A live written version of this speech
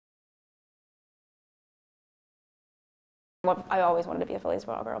I always wanted to be a Phillies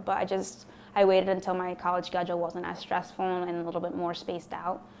ball girl, but I waited until my college schedule wasn't as stressful and a little bit more spaced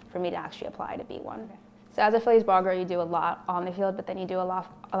out for me to actually apply to be one. Okay. So as a Phillies ball girl, you do a lot on the field, but then you do a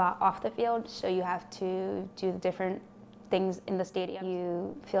lot off the field. So you have to do different things in the stadium.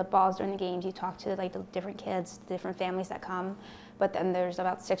 You field balls during the games, you talk to like the different kids, the different families that come, but then there's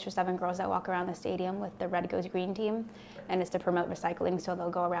about 6 or 7 girls that walk around the stadium with the Red Goes Green team, and it's to promote recycling, so they'll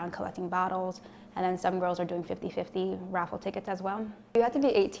go around collecting bottles, and then some girls are doing 50-50 raffle tickets as well. You have to be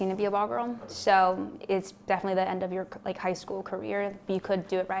 18 to be a ball girl, so it's definitely the end of your like high school career. You could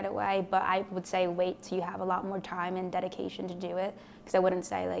do it right away, but I would say wait till you have a lot more time and dedication to do it, because I wouldn't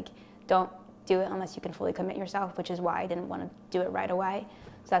say like don't do it unless you can fully commit yourself, which is why I didn't want to do it right away.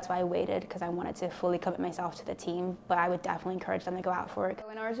 So that's why I waited, because I wanted to fully commit myself to the team, but I would definitely encourage them to go out for it. So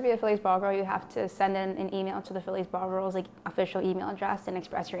in order to be a Phillies ball girl, you have to send in an email to the Phillies ball girls like official email address and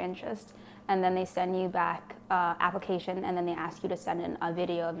express your interest. And then they send you back application, and then they ask you to send in a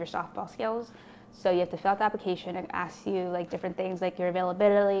video of your softball skills. So you have to fill out the application. It asks you like different things like your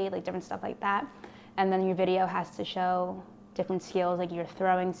availability, like different stuff like that. And then your video has to show different skills, like your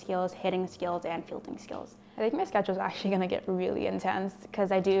throwing skills, hitting skills, and fielding skills. I think my schedule is actually going to get really intense,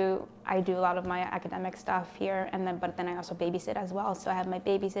 because I do a lot of my academic stuff here, but then I also babysit as well. So I have my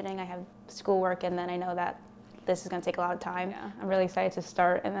babysitting, I have schoolwork, and then I know that this is going to take a lot of time. Yeah. I'm really excited to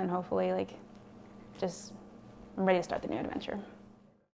start, and then hopefully I'm ready to start the new adventure.